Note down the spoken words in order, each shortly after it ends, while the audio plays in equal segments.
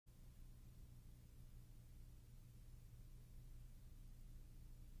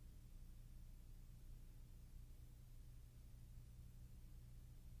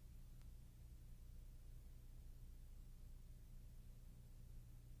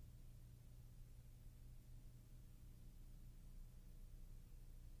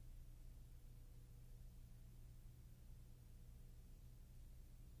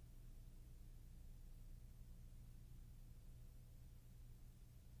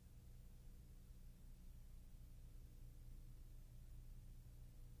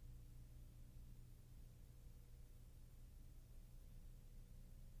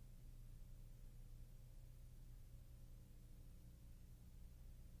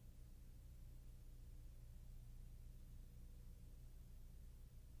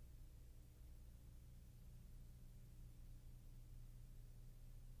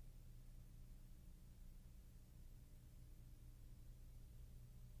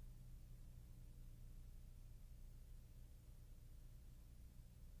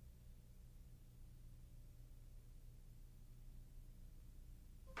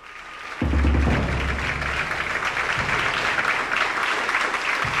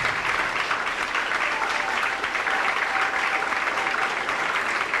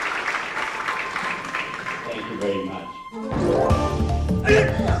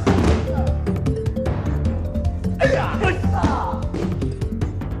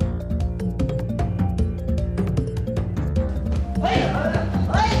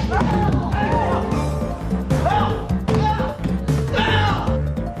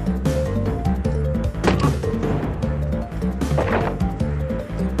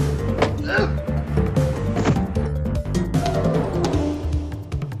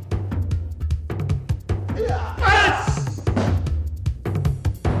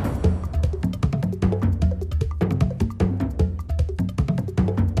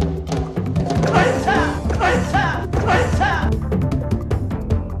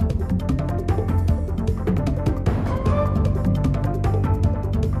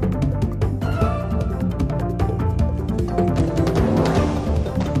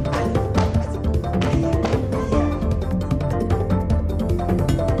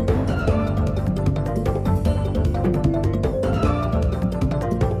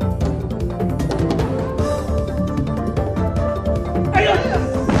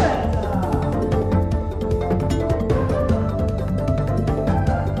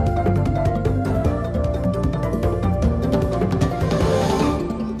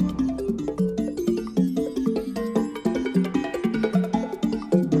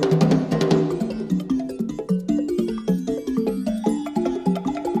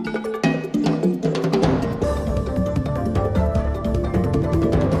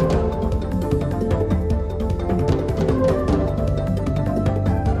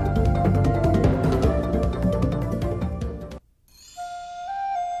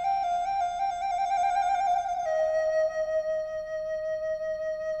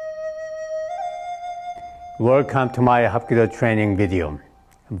Welcome to my Hapkido training video,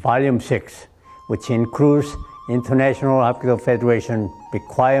 Volume 6, which includes International Hapkido Federation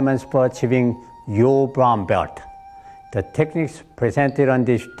requirements for achieving your brown belt. The techniques presented on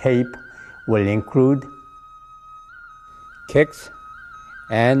this tape will include kicks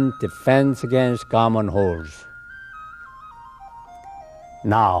and defense against common holds.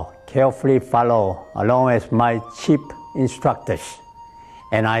 Now, carefully follow along as my chief instructors,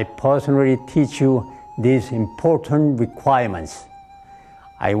 and I personally teach you these important requirements.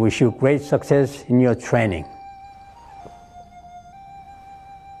 I wish you great success in your training.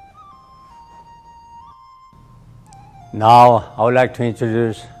 Now, I would like to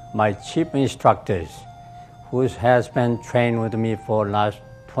introduce my chief instructors, who has been trained with me for the last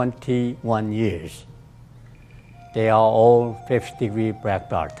 21 years. They are all 5th-degree black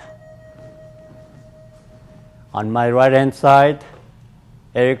belt. On my right-hand side,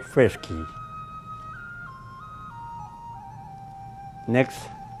 Eric Frisky. Next,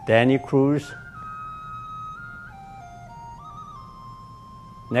 Danny Cruz.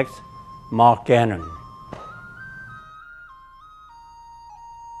 Next, Mark Gannon.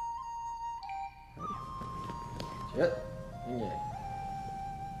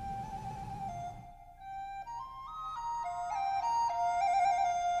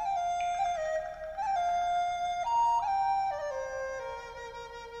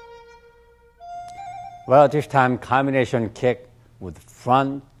 Well, this time combination kick with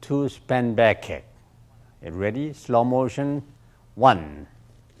front 2 span back kick. Ready? Slow motion. 1.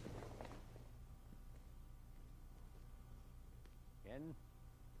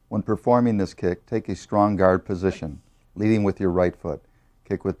 When performing this kick, take a strong guard position, leading with your right foot.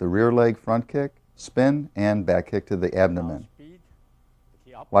 Kick with the rear leg front kick, spin, and back kick to the abdomen.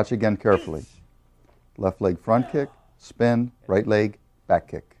 Watch again carefully. Left leg front kick, spin, right leg, back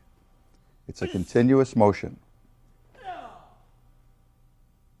kick. It's a continuous motion.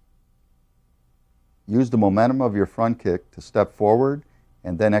 Use the momentum of your front kick to step forward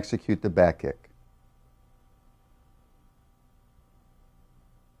and then execute the back kick.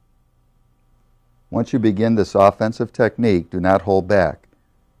 Once you begin this offensive technique, do not hold back.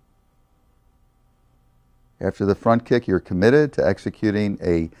 After the front kick, you're committed to executing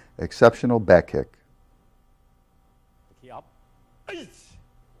an exceptional back kick.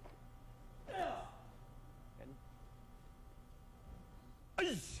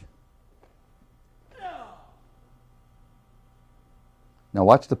 Now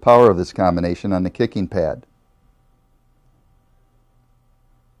watch the power of this combination on the kicking pad.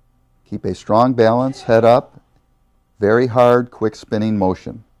 Keep a strong balance, head up, very hard, quick spinning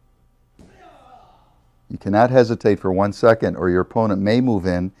motion. You cannot hesitate for 1 second or your opponent may move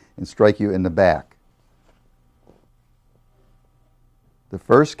in and strike you in the back. The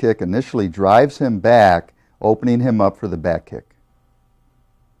first kick initially drives him back, opening him up for the back kick.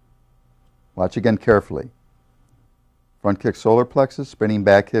 Watch again carefully. Front kick solar plexus, spinning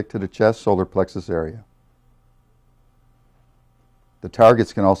back kick to the chest, solar plexus area. The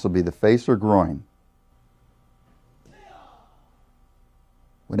targets can also be the face or groin.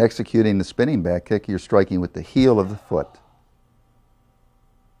 When executing the spinning back kick, you're striking with the heel of the foot.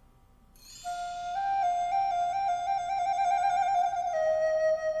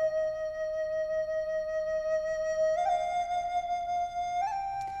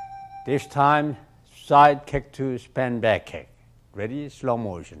 This time, side kick to span back kick. Ready? Slow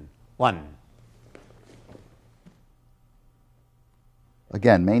motion. 1.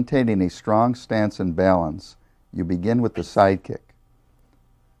 Again, maintaining a strong stance and balance, you begin with the side kick.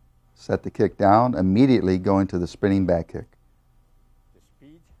 Set the kick down, immediately go into the spinning back kick.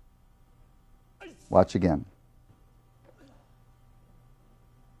 Watch again.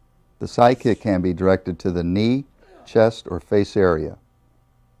 The side kick can be directed to the knee, chest, or face area.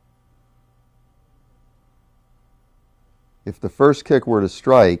 If the first kick were to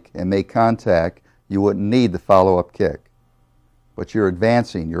strike and make contact, you wouldn't need the follow-up kick. But you're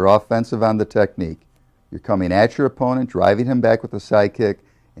advancing, you're offensive on the technique. You're coming at your opponent, driving him back with a side kick,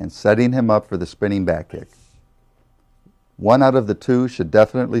 and setting him up for the spinning back kick. 1 out of the 2 should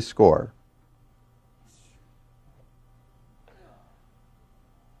definitely score.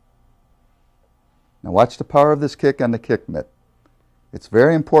 Now watch the power of this kick on the kick mitt. It's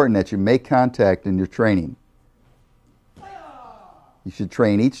very important that you make contact in your training. You should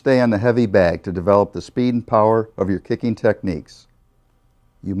train each day on the heavy bag to develop the speed and power of your kicking techniques.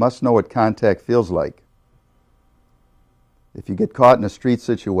 You must know what contact feels like. If you get caught in a street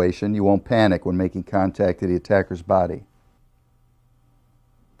situation, you won't panic when making contact to the attacker's body.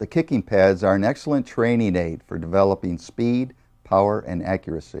 The kicking pads are an excellent training aid for developing speed, power, and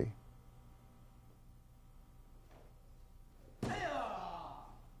accuracy.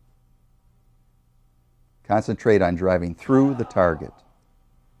 Concentrate on driving through the target.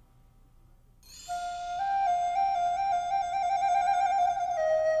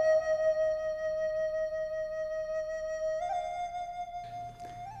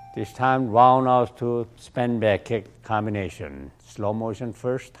 This time, roundhouse to spin back kick combination. Slow motion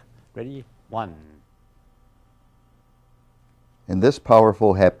first. Ready? 1. In this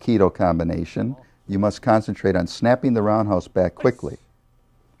powerful Hapkido combination, you must concentrate on snapping the roundhouse back quickly,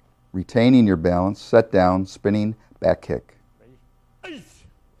 retaining your balance, set down, spinning back kick.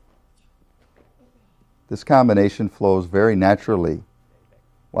 This combination flows very naturally.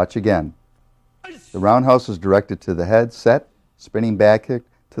 Watch again. The roundhouse is directed to the head, set, spinning back kick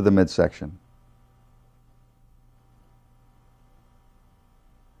to the midsection.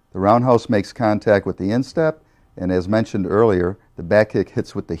 The roundhouse makes contact with the instep, and as mentioned earlier, the back kick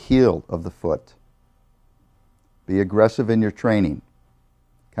hits with the heel of the foot. Be aggressive in your training.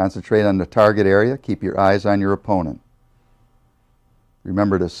 Concentrate on the target area. Keep your eyes on your opponent.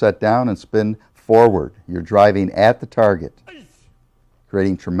 Remember to set down and spin forward. You're driving at the target,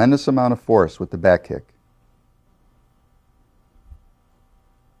 creating tremendous amount of force with the back kick.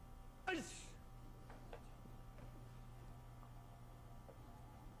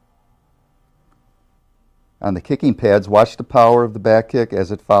 On the kicking pads, watch the power of the back kick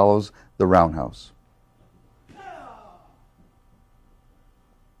as it follows the roundhouse.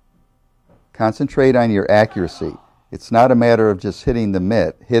 Concentrate on your accuracy. It's not a matter of just hitting the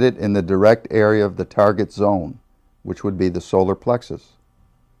mitt. Hit it in the direct area of the target zone, which would be the solar plexus.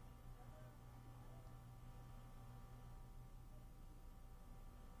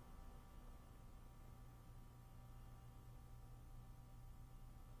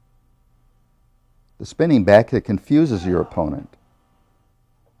 The spinning back kick confuses your opponent.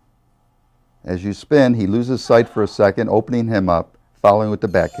 As you spin, he loses sight for a second, opening him up, following with the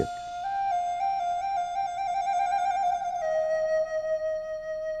back kick.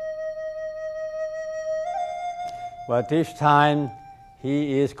 But this time,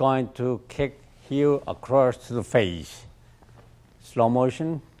 he is going to kick heel across to the face. Slow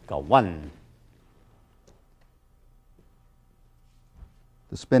motion, go 1.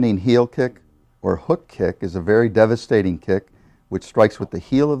 The spinning heel kick or hook kick is a very devastating kick which strikes with the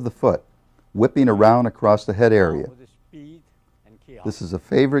heel of the foot, whipping around across the head area. This is a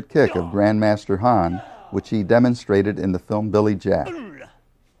favorite kick of Grandmaster Han, which he demonstrated in the film Billy Jack. Good.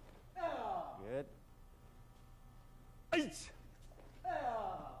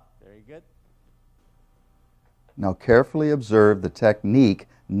 Very good. Now carefully observe the technique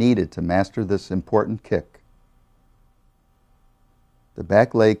needed to master this important kick. The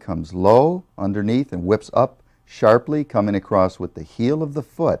back leg comes low underneath and whips up sharply, coming across with the heel of the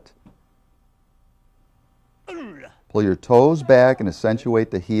foot. Pull your toes back and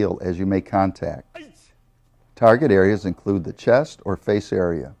accentuate the heel as you make contact. Target areas include the chest or face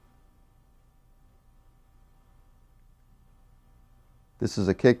area. This is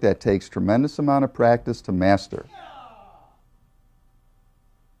a kick that takes tremendous amount of practice to master.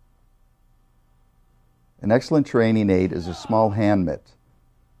 An excellent training aid is a small hand mitt.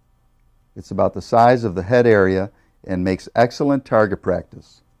 It's about the size of the head area and makes excellent target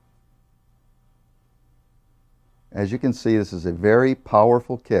practice. As you can see, this is a very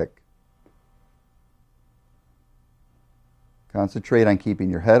powerful kick. Concentrate on keeping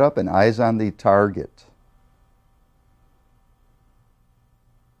your head up and eyes on the target.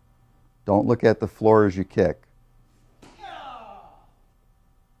 Don't look at the floor as you kick.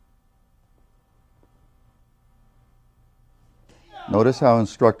 Notice how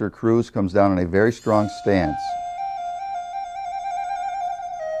Instructor Cruz comes down in a very strong stance.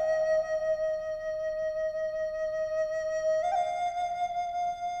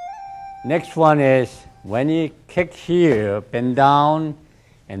 Next one is when you kick here, bend down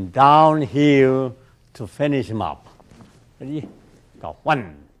and down heel to finish him up. Ready? Go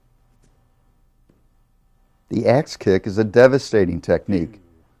 1. The axe kick is a devastating technique.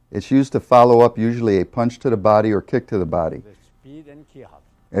 It's used to follow up usually a punch to the body or kick to the body.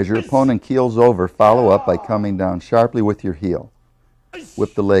 As your opponent keels over, follow up by coming down sharply with your heel.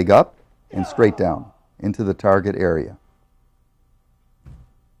 Whip the leg up and straight down into the target area.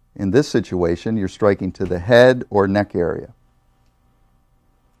 In this situation, you're striking to the head or neck area.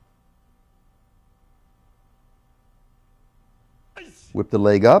 Whip the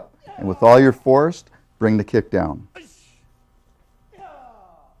leg up, and with all your force, bring the kick down.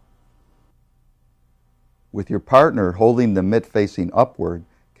 With your partner holding the mitt facing upward,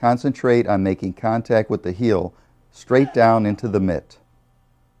 concentrate on making contact with the heel straight down into the mitt.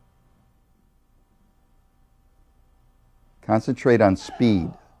 Concentrate on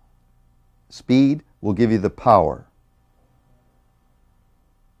speed. Speed, will give you the power.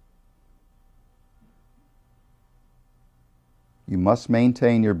 You must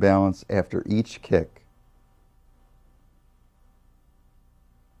maintain your balance after each kick.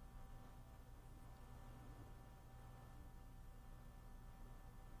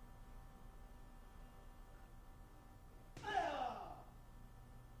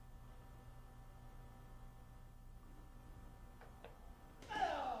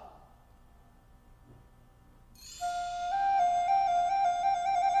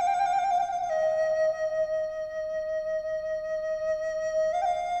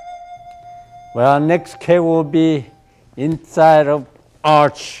 Well, next kick will be inside of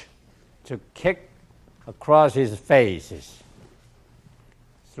arch to kick across his face.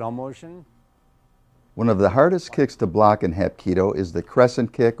 Slow motion. One of the hardest kicks to block in Hapkido is the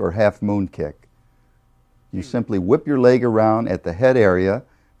crescent kick or half moon kick. You simply whip your leg around at the head area,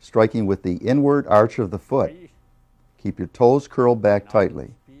 striking with the inward arch of the foot. Keep your toes curled back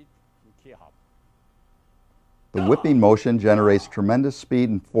tightly. The whipping motion generates tremendous speed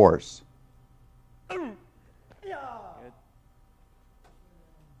and force.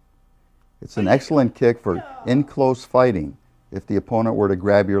 It's an excellent kick for in-close fighting if the opponent were to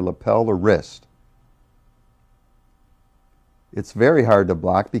grab your lapel or wrist. It's very hard to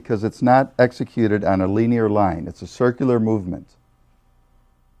block because it's not executed on a linear line. It's a circular movement.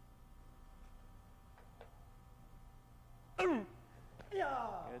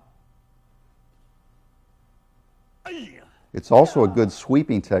 It's also a good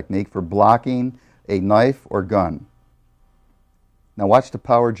sweeping technique for blocking a knife or gun. Now watch the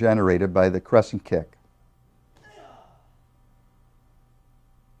power generated by the crescent kick.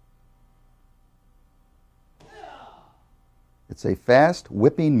 It's a fast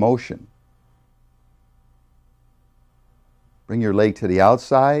whipping motion. Bring your leg to the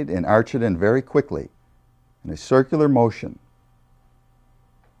outside and arch it in very quickly in a circular motion.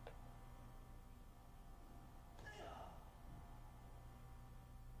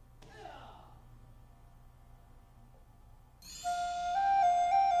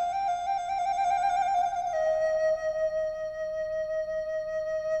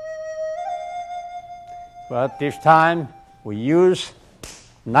 But this time we use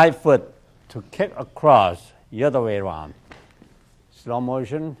knife foot to kick across the other way around. Slow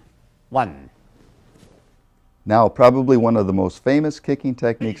motion, 1. Now, probably one of the most famous kicking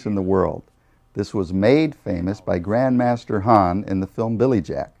techniques in the world. This was made famous by Grandmaster Han in the film Billy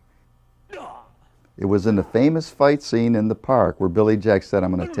Jack. It was in the famous fight scene in the park where Billy Jack said,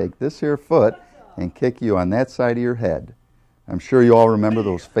 "I'm going to take this here foot and kick you on that side of your head." I'm sure you all remember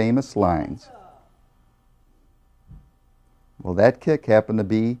those famous lines. Well, that kick happened to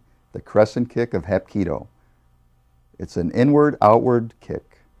be the crescent kick of Hapkido. It's an inward-outward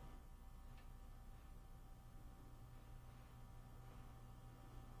kick.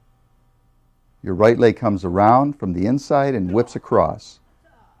 Your right leg comes around from the inside and whips across.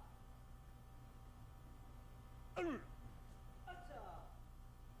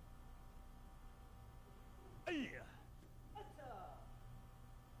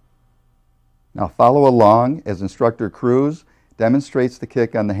 Now follow along as Instructor Cruz demonstrates the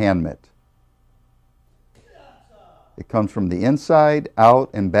kick on the hand mitt. It comes from the inside, out,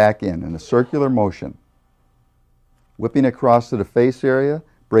 and back in a circular motion. Whipping across to the face area,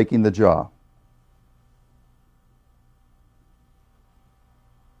 breaking the jaw.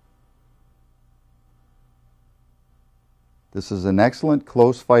 This is an excellent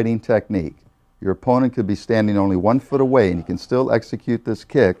close fighting technique. Your opponent could be standing only 1 foot away and you can still execute this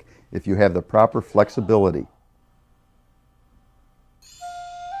kick if you have the proper flexibility.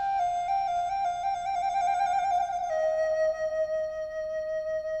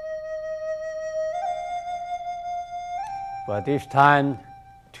 But this time,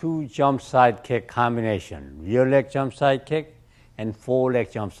 2 jump side kick combination. Rear leg jump side kick and 4 leg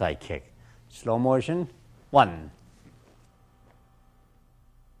jump side kick. Slow motion, 1.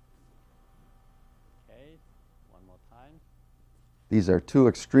 Okay, 1 more time. These are 2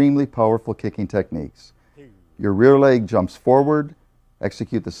 extremely powerful kicking techniques. Your rear leg jumps forward,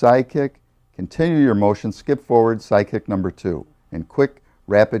 execute the side kick, continue your motion, skip forward, side kick number 2, in quick,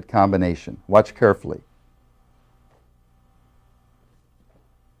 rapid combination. Watch carefully.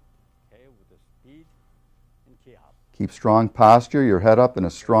 Okay, with the speed and key up. Keep strong posture, your head up in a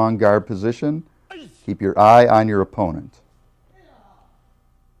strong guard position. Keep your eye on your opponent.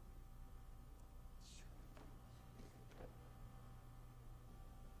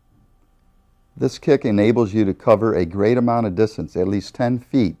 This kick enables you to cover a great amount of distance, at least 10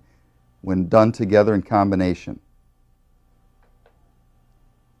 feet, when done together in combination.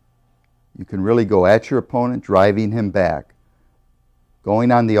 You can really go at your opponent, driving him back,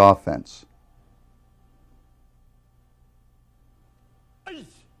 going on the offense.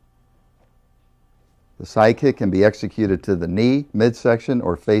 The side kick can be executed to the knee, midsection,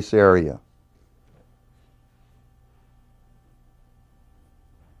 or face area.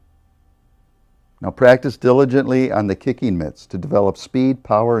 Now practice diligently on the kicking mitts to develop speed,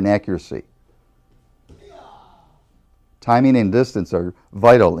 power, and accuracy. Timing and distance are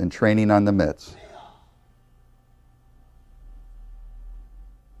vital in training on the mitts.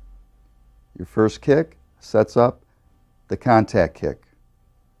 Your first kick sets up the contact kick.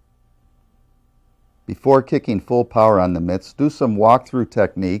 Before kicking full power on the mitts, do some walk-through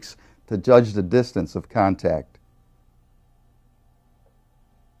techniques to judge the distance of contact.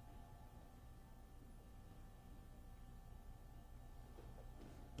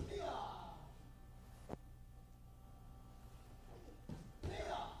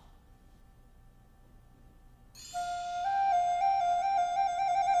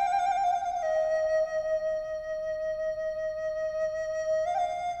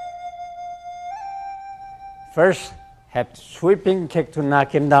 First, have sweeping kick to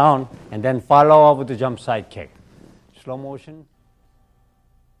knock him down, and then follow up with the jump side kick. Slow motion.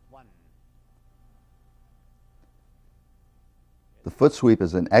 1. The foot sweep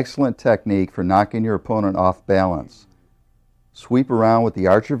is an excellent technique for knocking your opponent off balance. Sweep around with the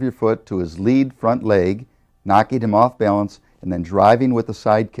arch of your foot to his lead front leg, knocking him off balance, and then driving with a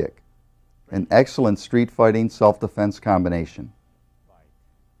side kick. An excellent street fighting self-defense combination.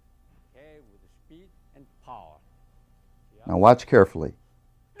 Now watch carefully.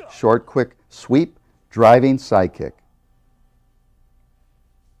 Short, quick sweep, driving, side kick.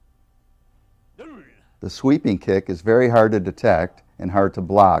 The sweeping kick is very hard to detect and hard to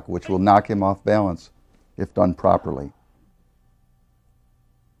block, which will knock him off balance if done properly.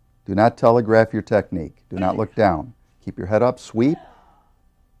 Do not telegraph your technique. Do not look down. Keep your head up, sweep,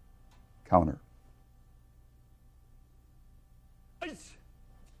 counter.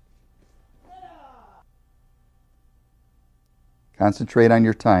 Concentrate on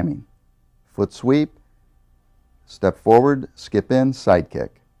your timing. Foot sweep, step forward, skip in, side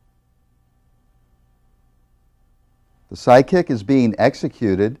kick. The side kick is being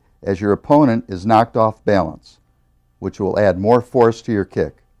executed as your opponent is knocked off balance, which will add more force to your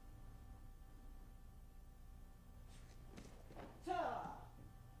kick.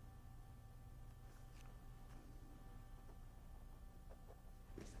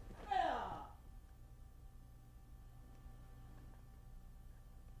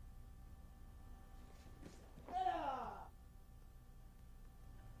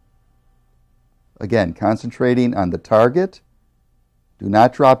 Again, concentrating on the target. Do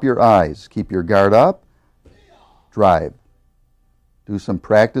not drop your eyes. Keep your guard up. Drive. Do some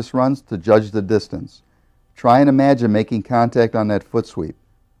practice runs to judge the distance. Try and imagine making contact on that foot sweep.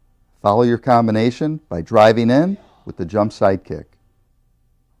 Follow your combination by driving in with the jump side kick.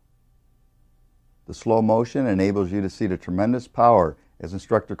 The slow motion enables you to see the tremendous power as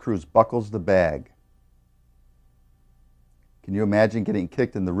Instructor Cruz buckles the bag. Can you imagine getting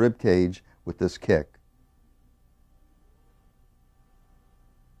kicked in the rib cage with this kick?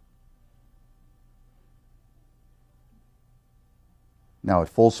 Now at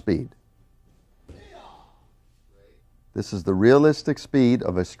full speed. This is the realistic speed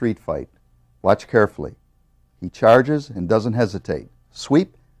of a street fight. Watch carefully. He charges and doesn't hesitate.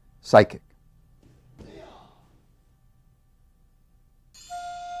 Sweep, side kick.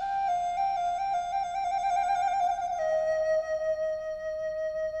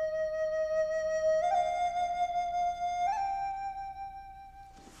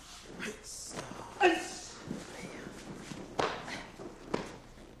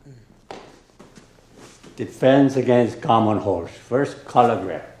 Defense against common holds. First, collar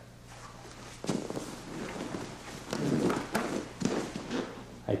grab.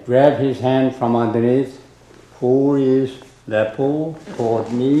 I grab his hand from underneath, pull his left pull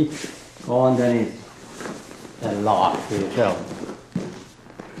toward me, go underneath, and lock to yourself.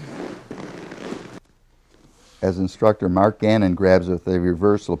 As instructor Mark Gannon grabs with a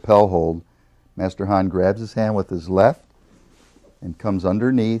reverse lapel hold, Master Han grabs his hand with his left and comes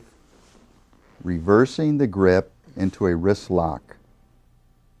underneath, reversing the grip into a wrist lock.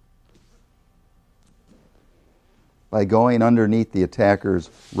 By going underneath the attacker's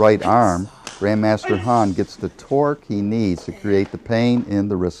right arm, Grandmaster Han gets the torque he needs to create the pain in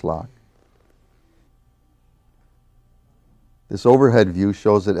the wrist lock. This overhead view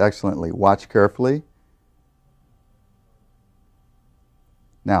shows it excellently. Watch carefully.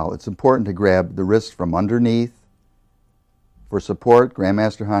 Now, it's important to grab the wrist from underneath, For support,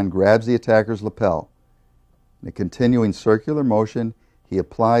 Grandmaster Han grabs the attacker's lapel. In a continuing circular motion, he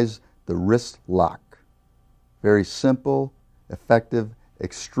applies the wrist lock. Very simple, effective,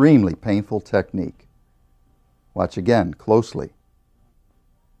 extremely painful technique. Watch again closely.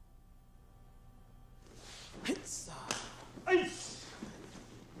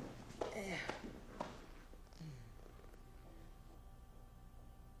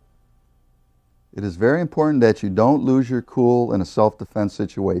 It is very important that you don't lose your cool in a self-defense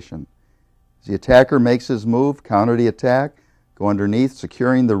situation. As the attacker makes his move, counter the attack, go underneath,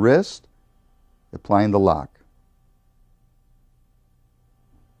 securing the wrist, applying the lock.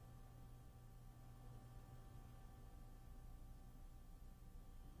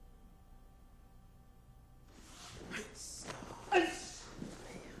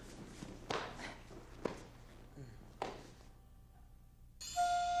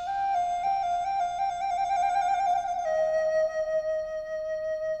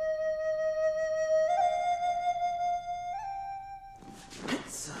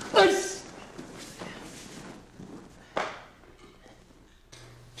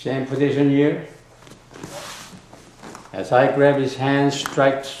 Same position here. As I grab his hand,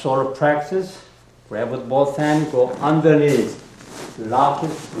 strike solar plexus, grab with both hands, go underneath, lock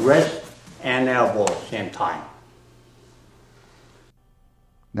his wrist and elbow same time.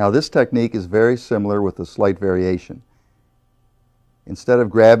 Now this technique is very similar with a slight variation. Instead of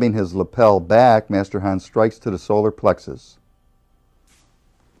grabbing his lapel back, Master Han strikes to the solar plexus.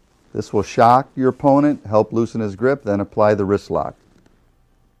 This will shock your opponent, help loosen his grip, then apply the wrist lock.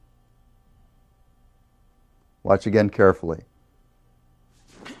 Watch again carefully.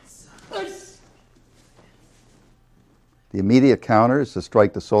 The immediate counter is to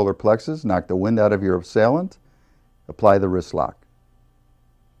strike the solar plexus, knock the wind out of your assailant, apply the wrist lock.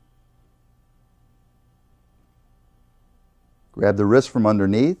 Grab the wrist from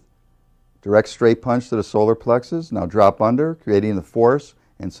underneath, direct straight punch to the solar plexus, now drop under, creating the force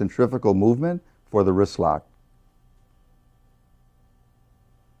and centrifugal movement for the wrist lock.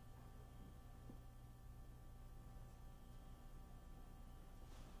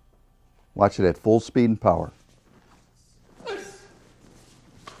 Watch it at full speed and power.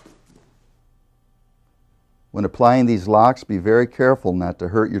 When applying these locks, be very careful not to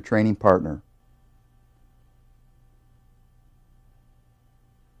hurt your training partner.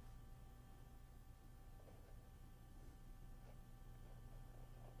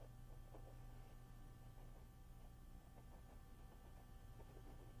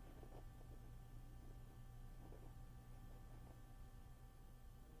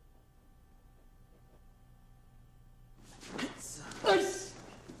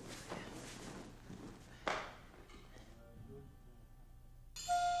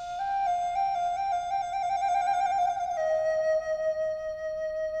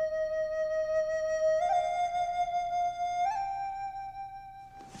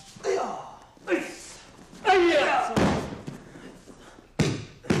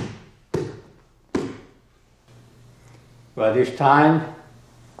 Well, this time,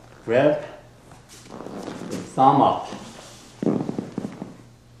 grab the thumb up.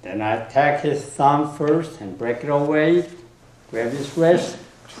 Then I attack his thumb first and break it away. Grab his wrist,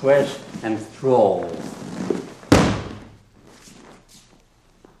 twist, and throw.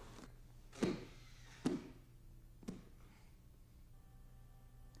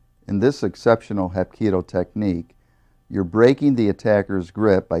 In this exceptional Hapkido technique, you're breaking the attacker's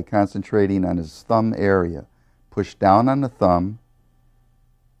grip by concentrating on his thumb area. Push down on the thumb,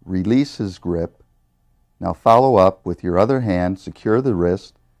 release his grip. Now follow up with your other hand, secure the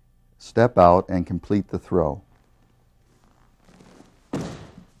wrist, step out, and complete the throw.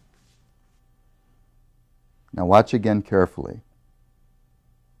 Now watch again carefully.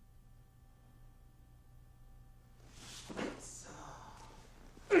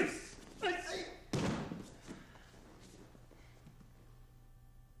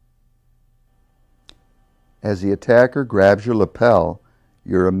 As the attacker grabs your lapel,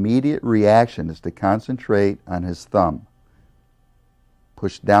 your immediate reaction is to concentrate on his thumb.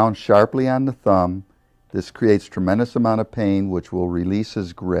 Push down sharply on the thumb. This creates tremendous amount of pain, which will release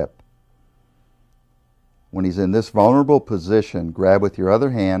his grip. When he's in this vulnerable position, grab with your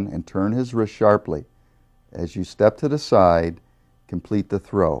other hand and turn his wrist sharply. As you step to the side, complete the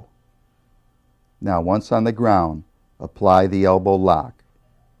throw. Now, once on the ground, apply the elbow lock.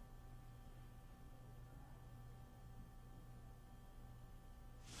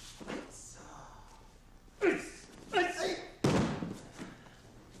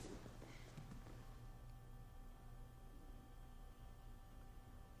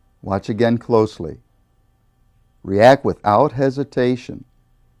 Watch again closely. React without hesitation.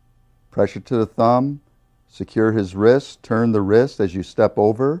 Pressure to the thumb, secure his wrist, turn the wrist as you step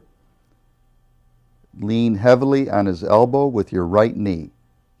over. Lean heavily on his elbow with your right knee.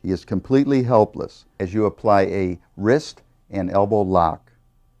 He is completely helpless as you apply a wrist and elbow lock.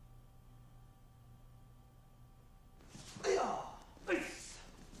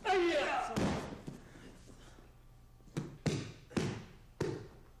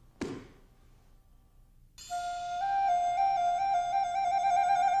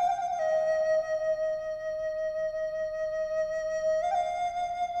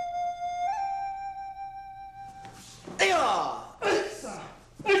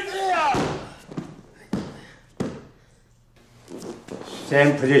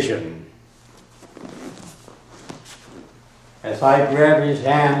 Same position. As I grab his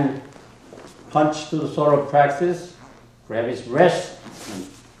hand, punch to the sort of practice, grab his wrist and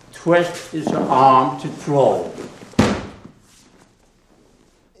twist his arm to throw.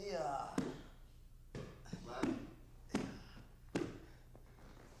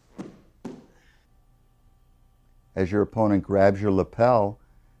 As your opponent grabs your lapel,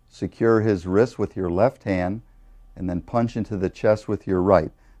 secure his wrist with your left hand and then punch into the chest with your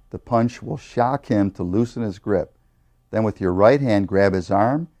right. The punch will shock him to loosen his grip. Then with your right hand, grab his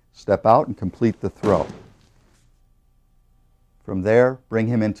arm, step out and complete the throw. From there, bring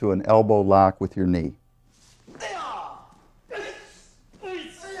him into an elbow lock with your knee.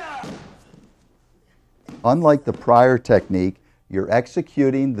 Unlike the prior technique, you're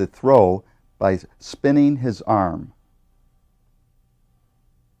executing the throw by spinning his arm.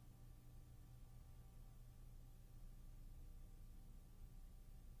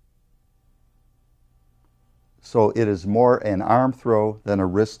 So it is more an arm throw than a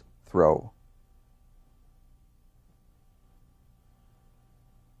wrist throw.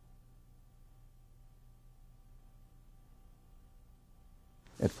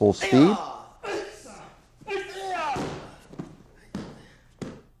 At full speed.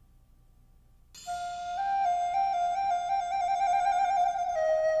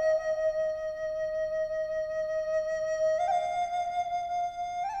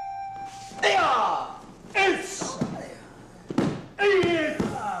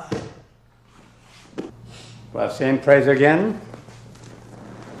 Well, same phrase again.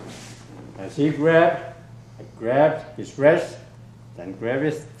 As he grabbed, I grabbed his wrist, then grab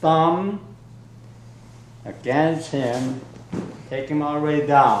his thumb against him, take him all the way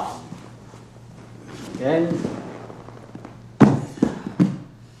down. Then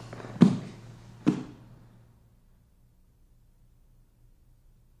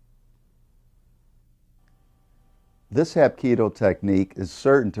this Hapkido technique is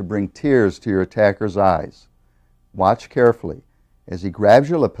certain to bring tears to your attacker's eyes. Watch carefully. As he grabs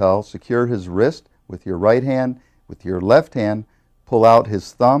your lapel, secure his wrist with your right hand. With your left hand, pull out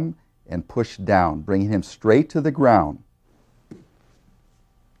his thumb and push down, bringing him straight to the ground.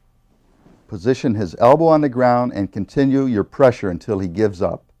 Position his elbow on the ground and continue your pressure until he gives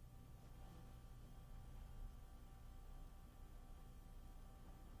up.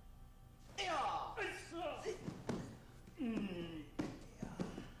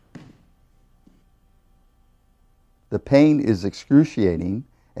 The pain is excruciating,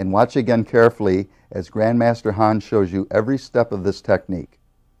 and watch again carefully as Grandmaster Han shows you every step of this technique.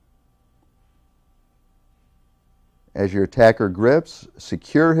 As your attacker grips,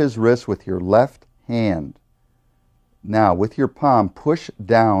 secure his wrist with your left hand. Now, with your palm, push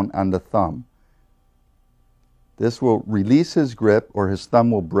down on the thumb. This will release his grip or his thumb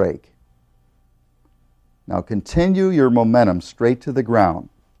will break. Now continue your momentum straight to the ground.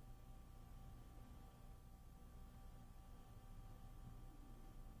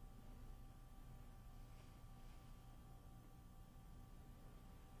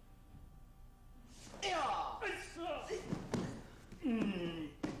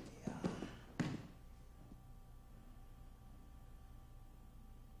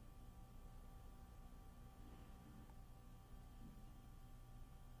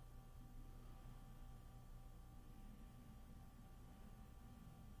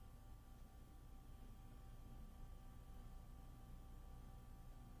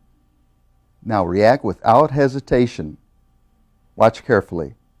 Now react without hesitation. Watch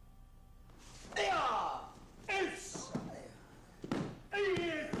carefully.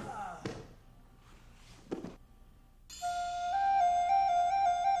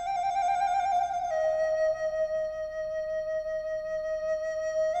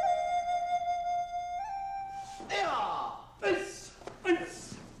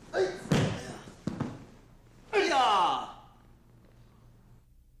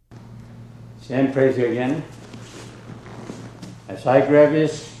 same phrase again. As I grab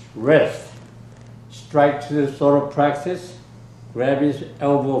his wrist, strike to the sort of practice, grab his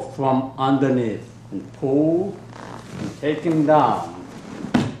elbow from underneath and pull and take him down.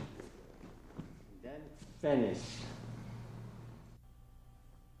 Then finish.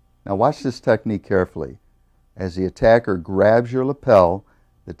 Now watch this technique carefully. As the attacker grabs your lapel,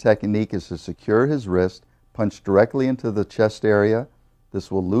 the technique is to secure his wrist, punch directly into the chest area. This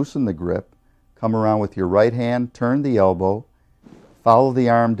will loosen the grip. Come around with your right hand, turn the elbow, follow the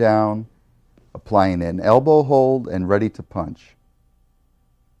arm down, applying an elbow hold and ready to punch.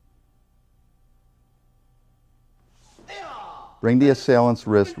 Bring the assailant's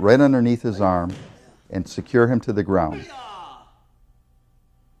wrist right underneath his arm and secure him to the ground.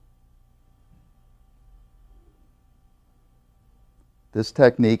 This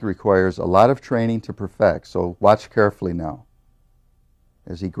technique requires a lot of training to perfect, so watch carefully now.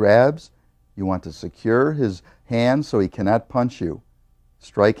 As he grabs, you want to secure his hand so he cannot punch you.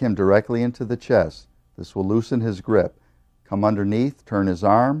 Strike him directly into the chest. This will loosen his grip. Come underneath, turn his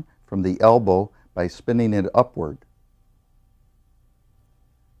arm from the elbow by spinning it upward.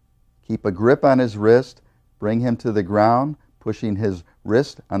 Keep a grip on his wrist, bring him to the ground, pushing his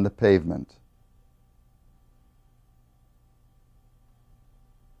wrist on the pavement.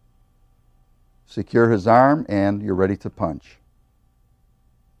 Secure his arm and you're ready to punch.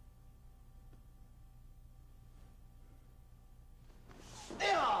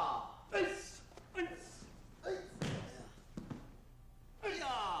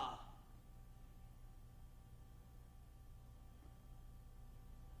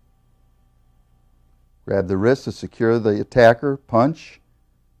 Grab the wrist to secure the attacker, punch.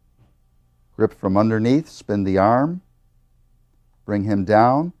 Grip from underneath, spin the arm. Bring him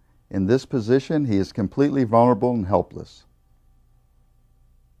down. In this position, he is completely vulnerable and helpless.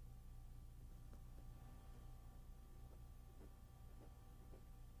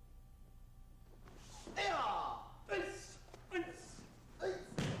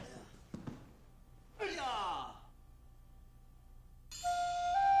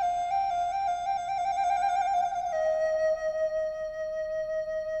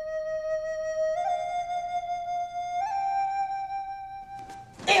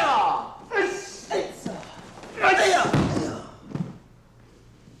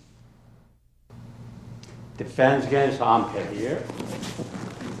 Defense against armpit here.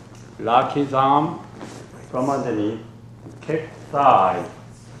 Lock his arm from underneath, kick thigh,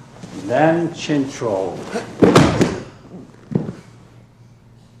 then chin throw.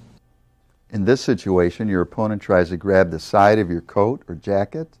 In this situation, your opponent tries to grab the side of your coat or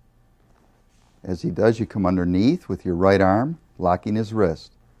jacket. As he does, you come underneath with your right arm, locking his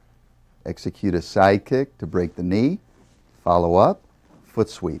wrist. Execute a side kick to break the knee. Follow up, foot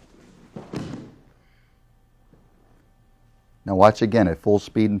sweep. Now watch again at full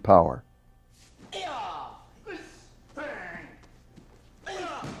speed and power.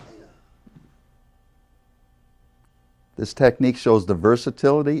 This technique shows the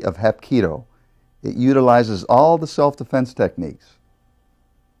versatility of Hapkido. It utilizes all the self-defense techniques.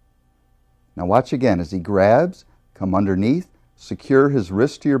 Now watch again as he grabs, come underneath, secure his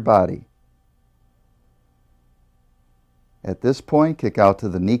wrist to your body. At this point, kick out to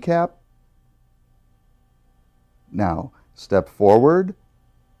the kneecap. Now, step forward,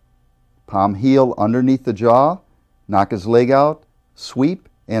 palm heel underneath the jaw, knock his leg out, sweep,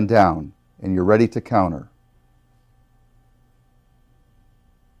 and down, and you're ready to counter.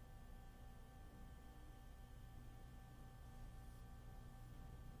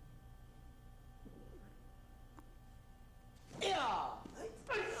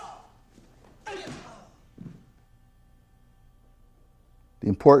 The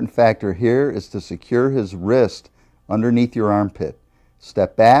important factor here is to secure his wrist underneath your armpit.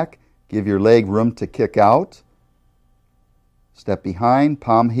 Step back, give your leg room to kick out. Step behind,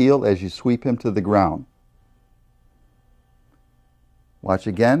 palm heel as you sweep him to the ground. Watch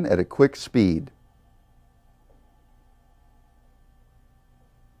again at a quick speed.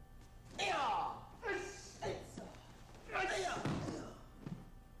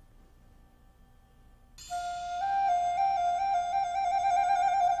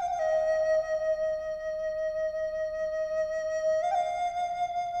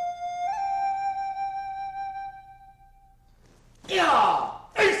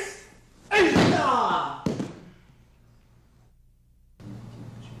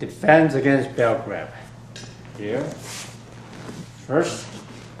 Defense against belt grab. Here. First,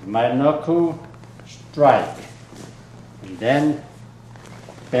 my knuckle strike. And then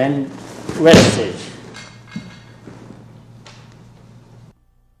bend wrist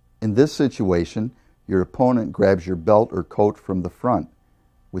In this situation, Your opponent grabs your belt or coat from the front.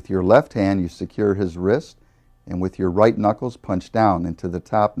 With your left hand, you secure his wrist, and with your right knuckles, punch down into the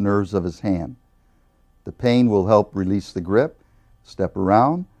top nerves of his hand. The pain will help release the grip. Step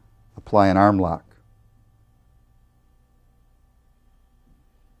around, apply an arm lock.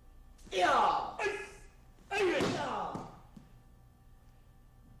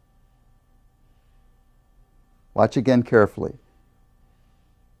 Watch again carefully.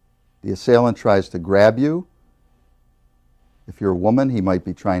 The assailant tries to grab you. If you're a woman, he might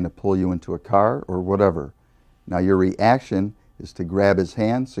be trying to pull you into a car or whatever. Now your reaction is to grab his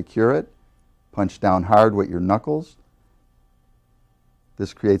hand, secure it, punch down hard with your knuckles.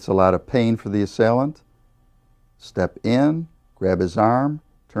 This creates a lot of pain for the assailant. Step in, grab his arm,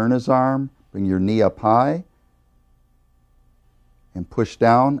 turn his arm, bring your knee up high, and push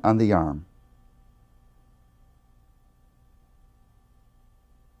down on the arm.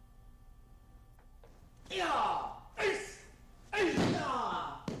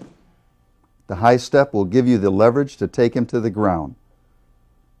 The high step will give you the leverage to take him to the ground.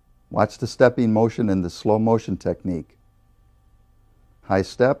 Watch the stepping motion in the slow motion technique. High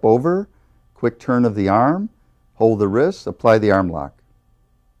step over, quick turn of the arm, hold the wrist, apply the arm lock.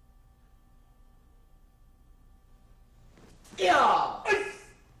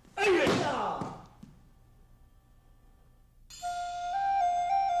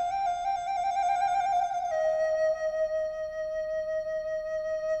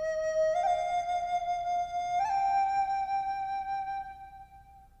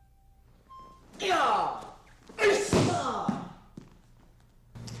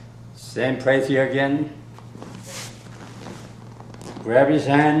 Same place here again. Grab his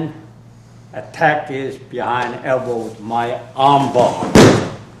hand, attack his behind elbow with my arm bar.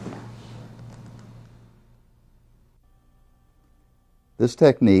 This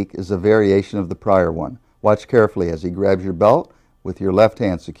technique is a variation of the prior one. Watch carefully as he grabs your belt. With your left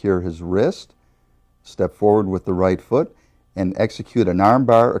hand, secure his wrist. Step forward with the right foot and execute an arm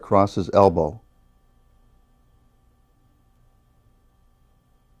bar across his elbow.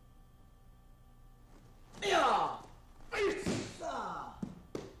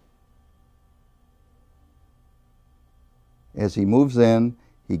 As he moves in,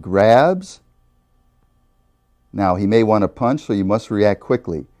 he grabs. Now he may want to punch, so you must react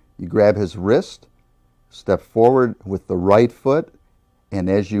quickly. You grab his wrist, step forward with the right foot, and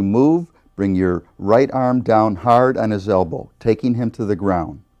as you move, bring your right arm down hard on his elbow, taking him to the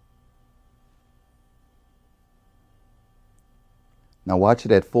ground. Now watch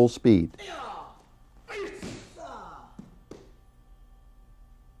it at full speed.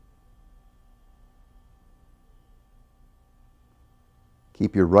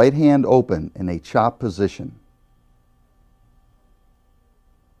 Keep your right hand open in a chop position.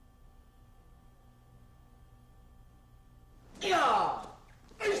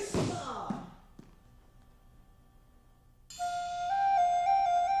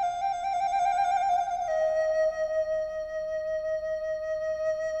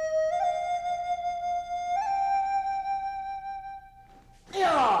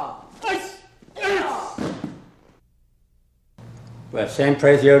 Well, same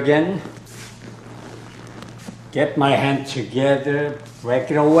place here again. Get my hand together,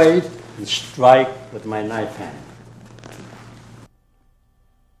 break it away, and strike with my knife hand.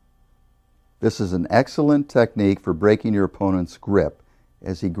 This is an excellent technique for breaking your opponent's grip.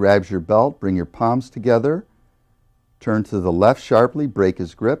 As he grabs your belt, bring your palms together, turn to the left sharply, break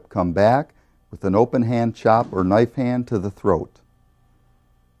his grip, come back with an open hand chop or knife hand to the throat.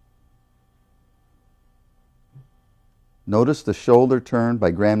 Notice the shoulder turn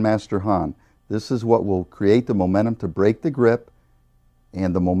by Grandmaster Han. This is what will create the momentum to break the grip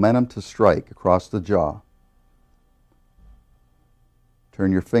and the momentum to strike across the jaw.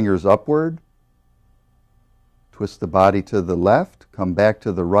 Turn your fingers upward, twist the body to the left, come back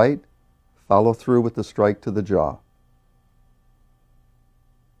to the right, follow through with the strike to the jaw.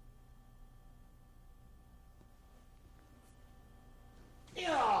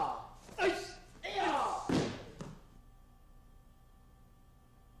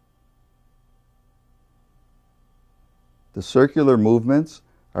 The circular movements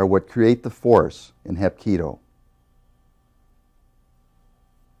are what create the force in Hapkido.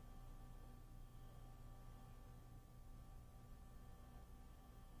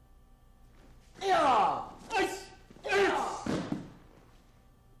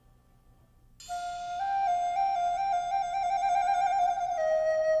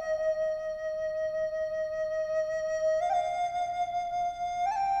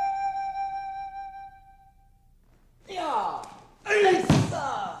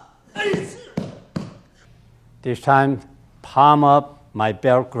 This time, palm up, my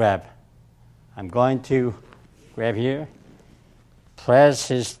belt grab. I'm going to grab here, press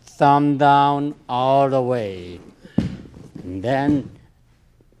his thumb down all the way, and then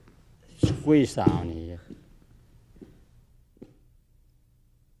squeeze down here.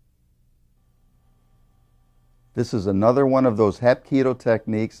 This is another one of those Hapkido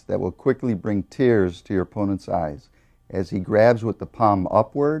techniques that will quickly bring tears to your opponent's eyes. As he grabs with the palm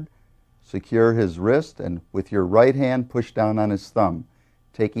upward, secure his wrist, and with your right hand push down on his thumb,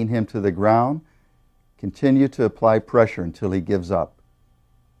 taking him to the ground. Continue to apply pressure until he gives up.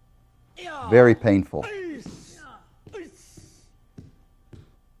 Very painful.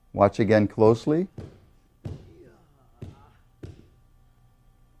 Watch again closely.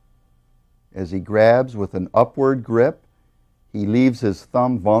 As he grabs with an upward grip, he leaves his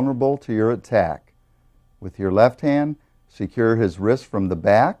thumb vulnerable to your attack. With your left hand, secure his wrist from the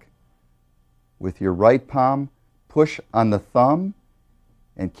back. With your right palm, push on the thumb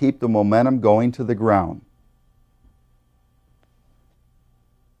and keep the momentum going to the ground.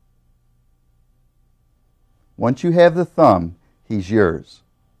 Once you have the thumb, he's yours.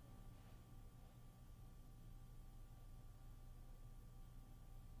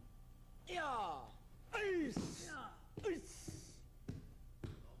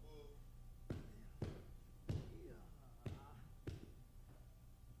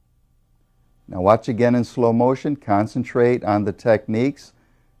 Now watch again in slow motion. Concentrate on the techniques,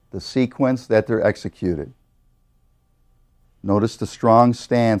 the sequence that they're executed. Notice the strong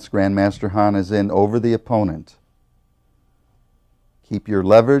stance Grandmaster Han is in over the opponent. Keep your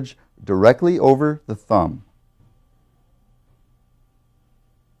leverage directly over the thumb.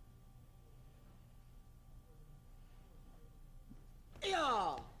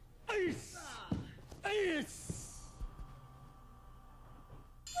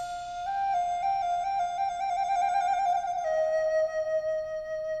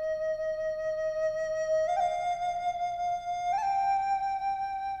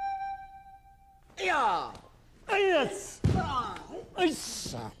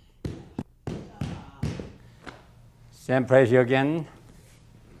 Same pressure again.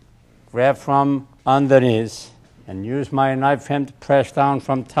 Grab from underneath and use my knife hand to press down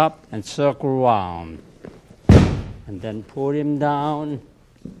from top and circle around. And then pull him down,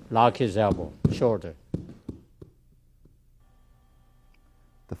 lock his elbow, shoulder.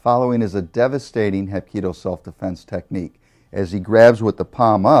 The following is a devastating Hapkido self-defense technique. As he grabs with the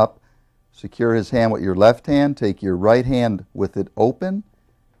palm up, secure his hand with your left hand, take your right hand with it open,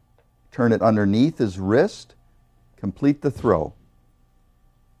 turn it underneath his wrist, complete the throw.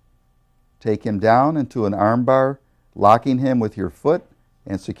 Take him down into an arm bar, locking him with your foot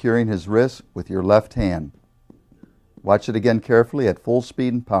and securing his wrist with your left hand. Watch it again carefully at full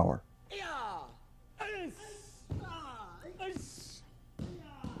speed and power.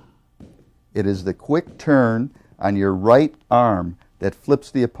 It is the quick turn on your right arm that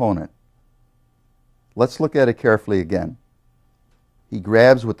flips the opponent. Let's look at it carefully again. He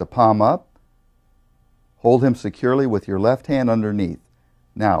grabs with the palm up. Hold him securely with your left hand underneath.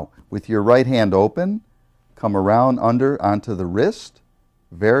 Now, with your right hand open, come around under onto the wrist.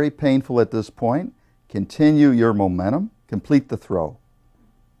 Very painful at this point. Continue your momentum. Complete the throw.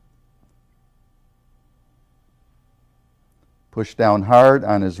 Push down hard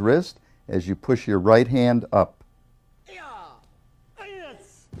on his wrist as you push your right hand up.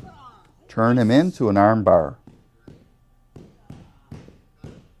 Turn him into an arm bar.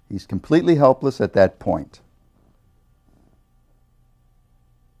 He's completely helpless at that point.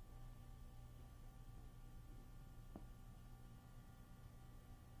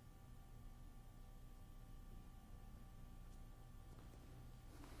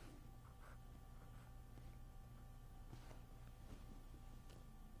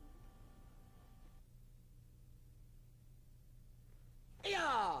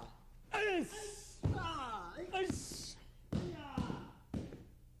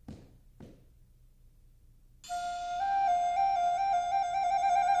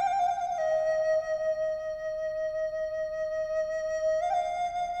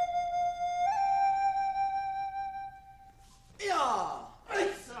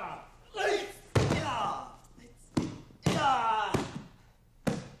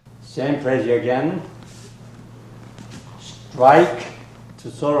 Same pressure again. Strike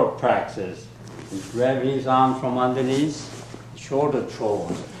to sort of practice. And grab his arm from underneath, shoulder throw.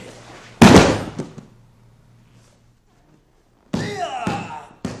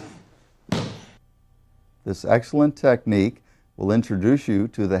 This excellent technique will introduce you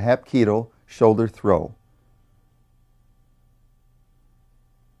to the Hapkido shoulder throw.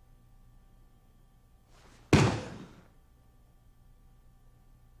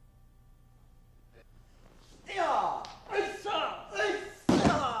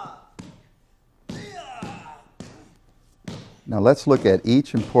 Now let's look at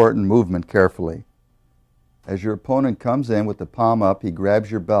each important movement carefully. As your opponent comes in with the palm up, he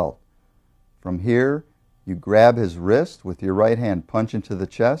grabs your belt. From here, you grab his wrist with your right hand, punch into the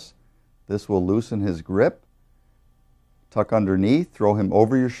chest. This will loosen his grip. Tuck underneath, throw him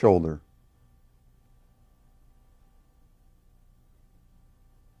over your shoulder.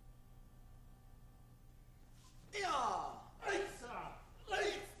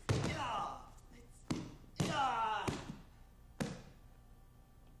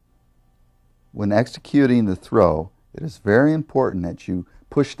 When executing the throw, it is very important that you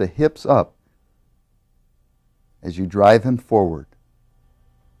push the hips up as you drive him forward.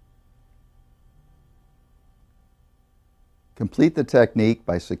 Complete the technique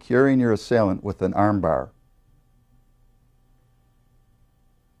by securing your assailant with an arm bar.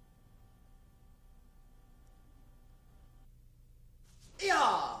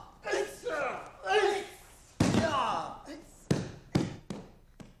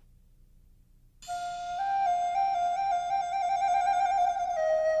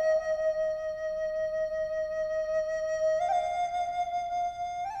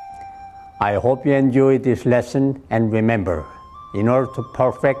 I hope you enjoyed this lesson, and remember, in order to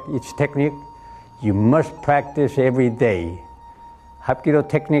perfect each technique, you must practice every day. Hapkido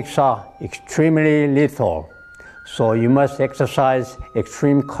techniques are extremely lethal, so you must exercise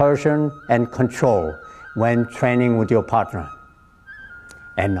extreme caution and control when training with your partner.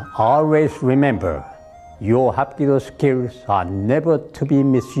 And always remember, your Hapkido skills are never to be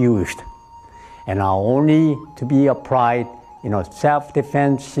misused and are only to be applied in a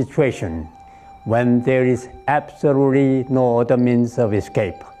self-defense situation when there is absolutely no other means of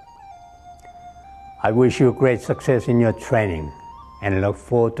escape. I wish you great success in your training and look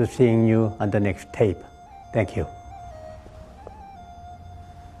forward to seeing you on the next tape. Thank you.